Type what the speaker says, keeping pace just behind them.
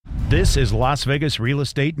This is Las Vegas Real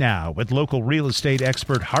Estate Now with local real estate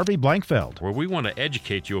expert Harvey Blankfeld. Where we want to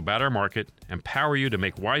educate you about our market, empower you to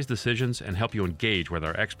make wise decisions, and help you engage with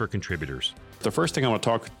our expert contributors. The first thing I want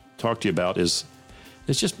to talk to you about is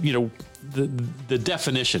just, the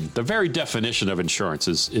definition, the very definition of insurance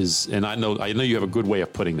is, and I know you have a good way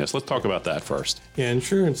of putting this. Let's talk about that first. Yeah,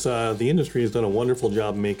 insurance, the industry has done a wonderful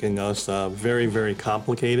job making us very, very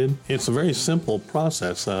complicated. It's a very simple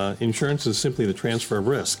process. Insurance is simply the transfer of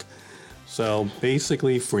risk. So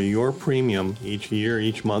basically for your premium each year,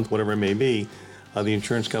 each month, whatever it may be, the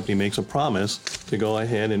insurance company makes a promise to go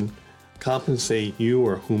ahead and compensate you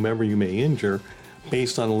or whomever you may injure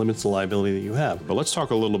based on the limits of liability that you have. But let's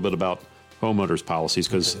talk a little bit about homeowners policies,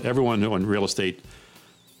 because everyone in real estate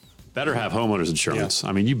better have homeowners insurance. Yeah.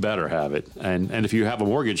 I mean, you better have it. And if you have a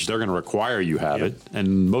mortgage, they're going to require you have it.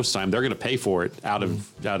 And most of the time, they're going to pay for it out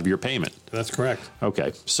of your payment. That's correct.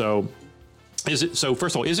 Okay. So first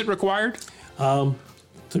of all, is it required?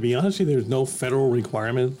 To be honest with you, there's no federal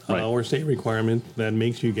requirement Right. or state requirement that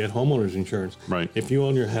makes you get homeowners insurance. Right. If you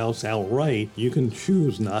own your house outright, you can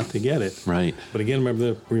choose not to get it. Right. But again,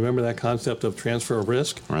 remember that concept of transfer of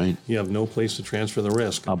risk? Right. You have no place to transfer the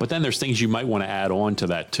risk. But then there's things you might want to add on to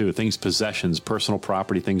that too. Things, possessions, personal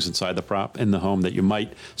property, things inside in the home that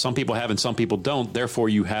some people have and some people don't. Therefore,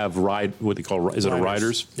 you have what they call, is it a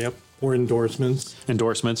riders? Yep. Or endorsements.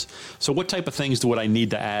 Endorsements. So what type of things would I need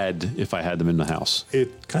to add if I had them in the house?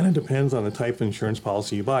 It kind of depends on the type of insurance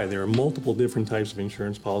policy you buy. There are multiple different types of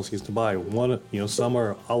insurance policies to buy. Some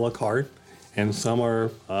are a la carte, and some are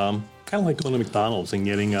kind of like going to McDonald's and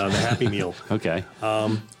getting the Happy Meal. Okay.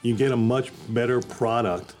 You get a much better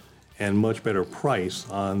product and much better price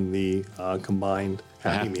on the combined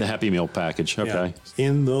Happy Meal. The Happy Meal package. Okay. Yeah.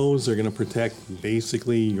 In those, they're going to protect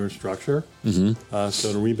basically your structure. So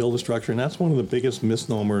to rebuild a structure, and that's one of the biggest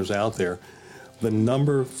misnomers out there. The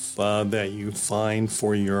number that you find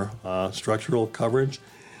for your structural coverage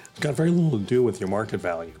has got very little to do with your market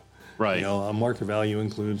value. Right. Market value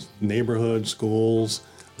includes neighborhoods, schools,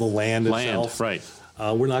 the land itself. Right.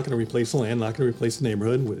 We're not going to replace the land, not going to replace the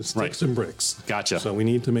neighborhood with sticks and bricks. Gotcha. So we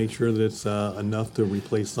need to make sure that it's enough to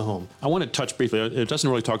replace the home. I want to touch briefly, it doesn't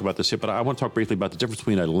really talk about this yet, but I want to talk briefly about the difference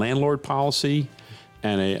between a landlord policy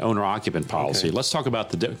and a owner-occupant policy. Okay. Let's talk about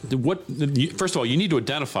first of all, you need to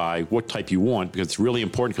identify what type you want, because it's really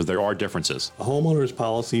important, because there are differences. A homeowner's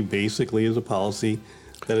policy basically is a policy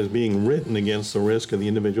that is being written against the risk of the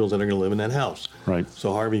individuals that are going to live in that house. Right.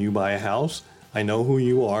 So Harvey, you buy a house, I know who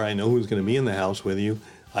you are, I know who's going to be in the house with you,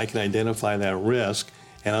 I can identify that risk,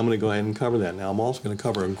 and I'm going to go ahead and cover that. Now, I'm also going to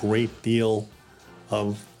cover a great deal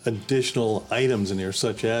of additional items in there,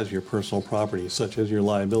 such as your personal property, such as your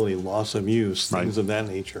liability, loss of use, things of that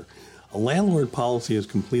nature. A landlord policy is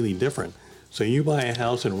completely different. So you buy a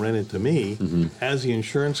house and rent it to me. As the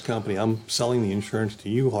insurance company, I'm selling the insurance to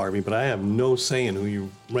you, Harvey, but I have no say in who you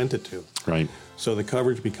rent it to. Right. So the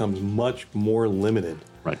coverage becomes much more limited.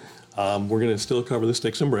 Right. We're going to still cover the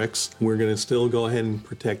sticks and bricks. We're going to still go ahead and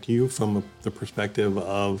protect you from the perspective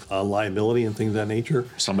of liability and things of that nature.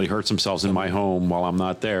 Somebody hurts themselves in my home while I'm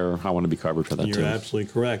not there, I want to be covered for that too. You're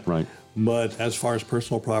absolutely correct. Right. But as far as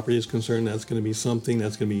personal property is concerned, that's going to be something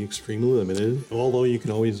that's going to be extremely limited, although you can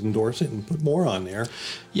always endorse it and put more on there.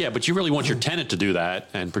 Yeah, but you really want your tenant to do that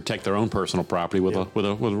and protect their own personal property with a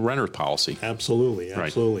renter's policy. Absolutely.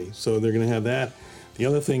 Right. So they're going to have that. The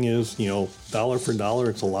other thing is, dollar for dollar,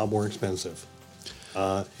 it's a lot more expensive.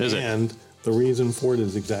 Is it? And the reason for it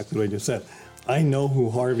is exactly what I just said. I know who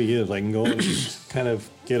Harvey is. I can go and kind of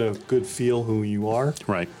get a good feel who you are.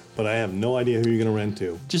 Right. But I have no idea who you're going to rent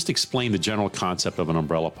to. Just explain the general concept of an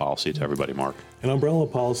umbrella policy to everybody, Mark. An umbrella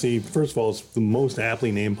policy, first of all, is the most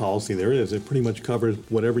aptly named policy there is. It pretty much covers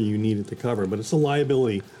whatever you need it to cover, but it's a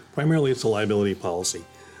liability. Primarily, it's a liability policy.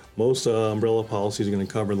 Most umbrella policies are going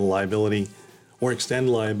to cover the liability or extend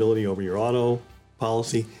liability over your auto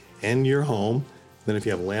policy and your home. Then if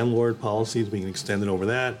you have landlord policies, we can extend it over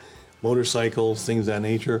that. Motorcycles, things of that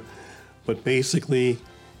nature. But basically,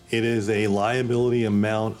 it is a liability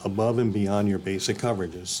amount above and beyond your basic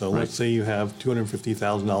coverages. So let's say you have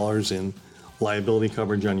 $250,000 in liability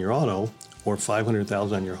coverage on your auto or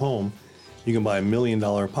 $500,000 on your home. You can buy $1 million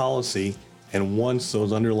policy, and once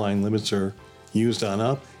those underlying limits are used on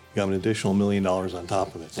up, you have an additional $1 million on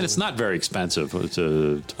top of it. And it's not very expensive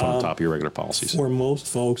to put on top of your regular policies. For most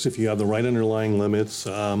folks, if you have the right underlying limits,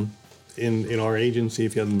 in our agency,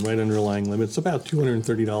 if you have the right underlying limits, about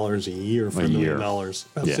 $230 a year for $1 million,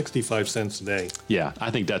 about 65 cents a day. Yeah,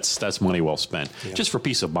 I think that's money well spent, just for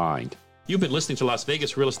peace of mind. You've been listening to Las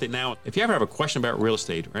Vegas Real Estate Now. If you ever have a question about real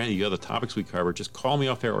estate or any of the other topics we cover, just call me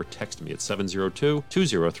off air or text me at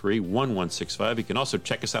 702-203-1165. You can also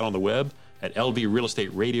check us out on the web at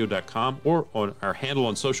lvrealestateradio.com or on our handle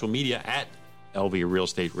on social media at LV Real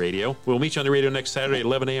Estate Radio. We'll meet you on the radio next Saturday at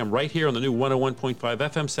 11 a.m. right here on the new 101.5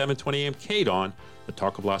 FM, 720 a.m. KDON, the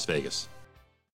Talk of Las Vegas.